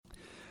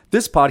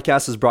This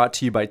podcast is brought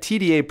to you by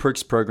TDA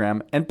Perks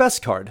Program and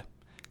Best Card.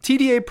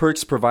 TDA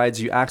Perks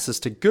provides you access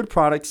to good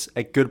products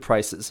at good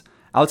prices,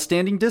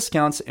 outstanding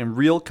discounts, and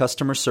real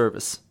customer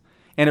service.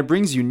 And it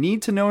brings you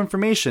need-to-know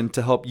information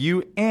to help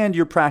you and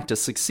your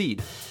practice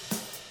succeed.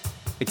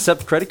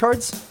 Accept credit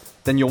cards?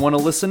 Then you'll want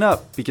to listen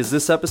up because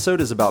this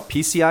episode is about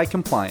PCI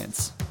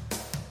compliance.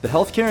 The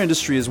healthcare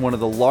industry is one of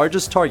the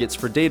largest targets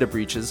for data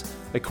breaches,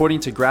 according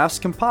to graphs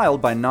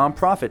compiled by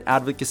nonprofit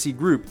advocacy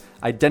group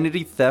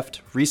Identity Theft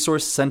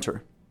Resource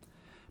Center.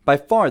 By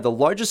far, the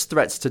largest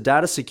threats to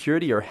data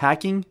security are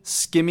hacking,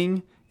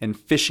 skimming, and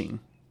phishing.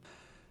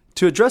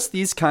 To address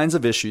these kinds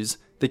of issues,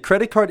 the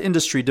credit card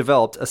industry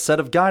developed a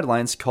set of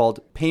guidelines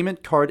called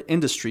Payment Card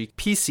Industry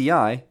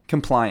PCI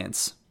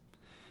Compliance.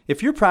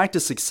 If your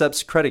practice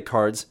accepts credit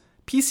cards,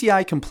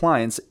 PCI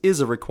compliance is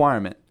a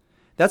requirement.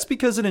 That's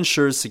because it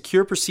ensures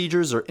secure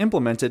procedures are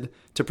implemented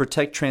to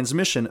protect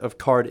transmission of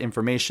card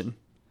information.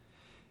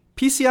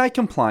 PCI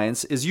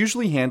compliance is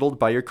usually handled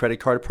by your credit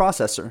card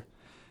processor,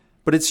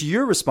 but it's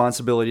your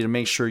responsibility to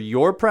make sure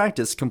your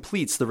practice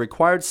completes the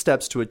required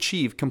steps to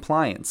achieve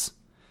compliance.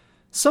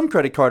 Some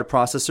credit card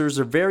processors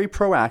are very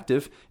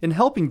proactive in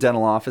helping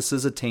dental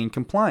offices attain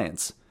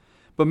compliance,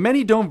 but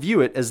many don't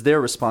view it as their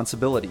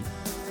responsibility.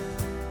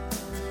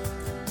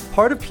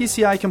 Part of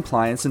PCI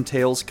compliance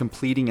entails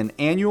completing an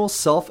annual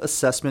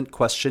self-assessment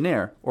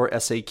questionnaire, or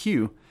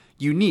SAQ,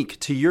 unique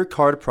to your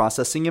card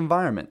processing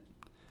environment.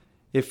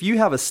 If you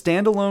have a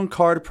standalone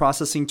card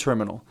processing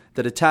terminal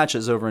that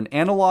attaches over an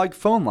analog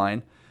phone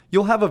line,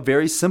 you'll have a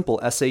very simple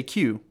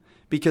SAQ,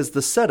 because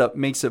the setup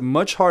makes it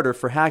much harder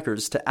for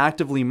hackers to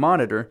actively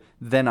monitor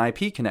than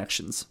IP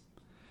connections.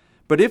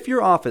 But if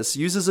your office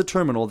uses a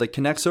terminal that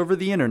connects over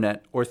the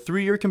internet or through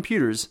your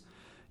computers,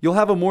 you'll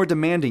have a more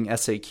demanding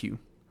SAQ.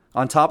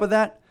 On top of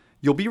that,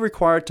 you'll be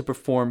required to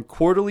perform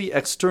quarterly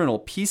external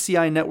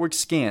PCI network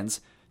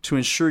scans to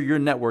ensure your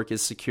network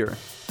is secure.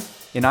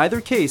 In either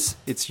case,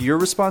 it's your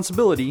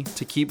responsibility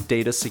to keep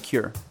data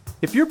secure.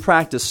 If your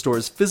practice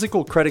stores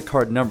physical credit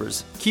card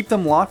numbers, keep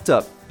them locked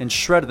up and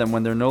shred them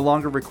when they're no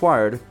longer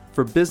required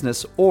for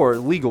business or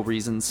legal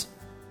reasons.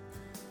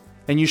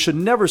 And you should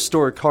never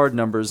store card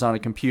numbers on a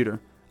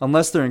computer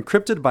unless they're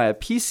encrypted by a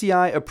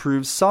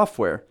PCI-approved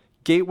software,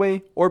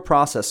 gateway, or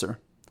processor.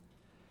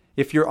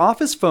 If your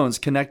office phones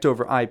connect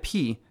over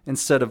IP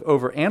instead of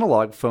over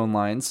analog phone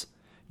lines,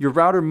 your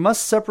router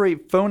must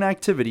separate phone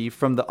activity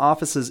from the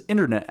office's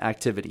internet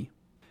activity.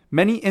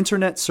 Many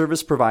internet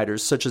service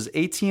providers such as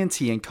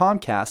AT&T and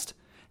Comcast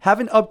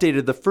haven't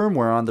updated the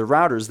firmware on the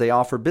routers they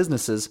offer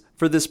businesses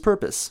for this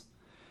purpose.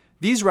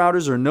 These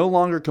routers are no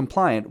longer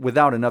compliant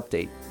without an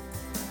update.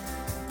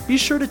 Be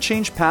sure to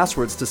change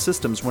passwords to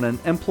systems when an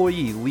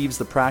employee leaves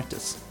the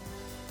practice.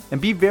 And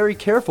be very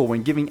careful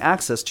when giving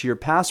access to your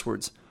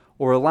passwords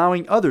or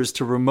allowing others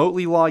to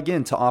remotely log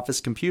in to office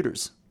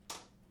computers.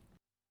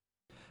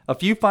 A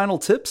few final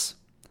tips.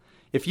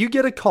 If you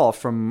get a call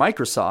from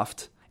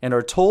Microsoft and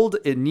are told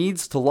it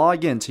needs to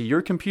log in to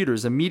your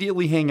computers,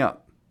 immediately hang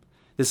up.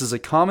 This is a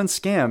common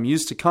scam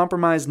used to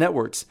compromise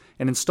networks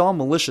and install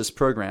malicious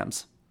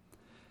programs.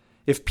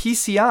 If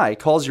PCI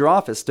calls your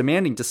office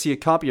demanding to see a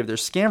copy of their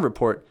scam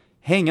report,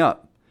 hang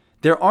up.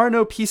 There are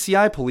no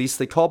PCI police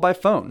that call by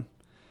phone.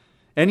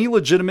 Any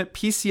legitimate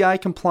PCI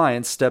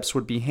compliance steps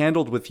would be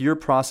handled with your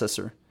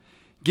processor.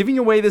 Giving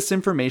away this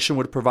information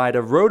would provide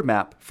a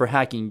roadmap for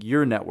hacking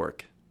your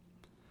network.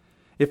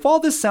 If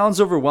all this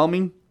sounds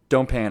overwhelming,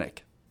 don't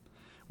panic.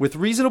 With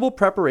reasonable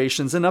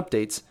preparations and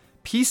updates,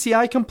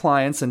 PCI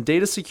compliance and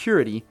data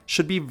security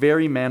should be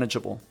very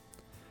manageable.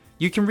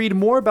 You can read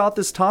more about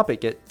this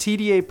topic at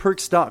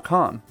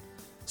tdaperks.com.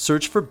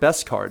 Search for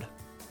Best Card.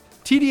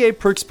 TDA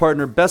Perks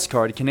partner Best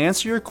Card can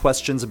answer your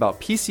questions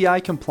about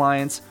PCI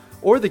compliance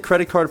or the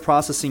credit card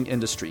processing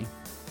industry.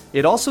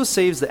 It also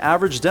saves the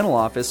average dental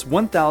office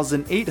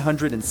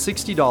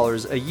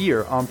 $1,860 a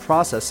year on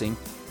processing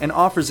and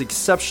offers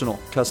exceptional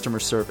customer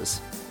service.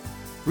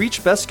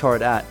 Reach Best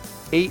Card at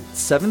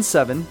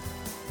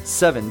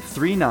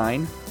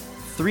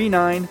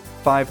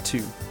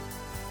 877-739-3952.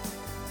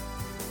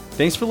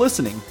 Thanks for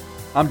listening.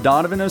 I'm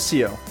Donovan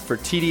Osio for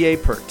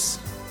TDA Perks.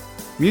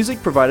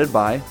 Music provided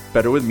by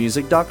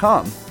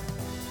BetterWithMusic.com.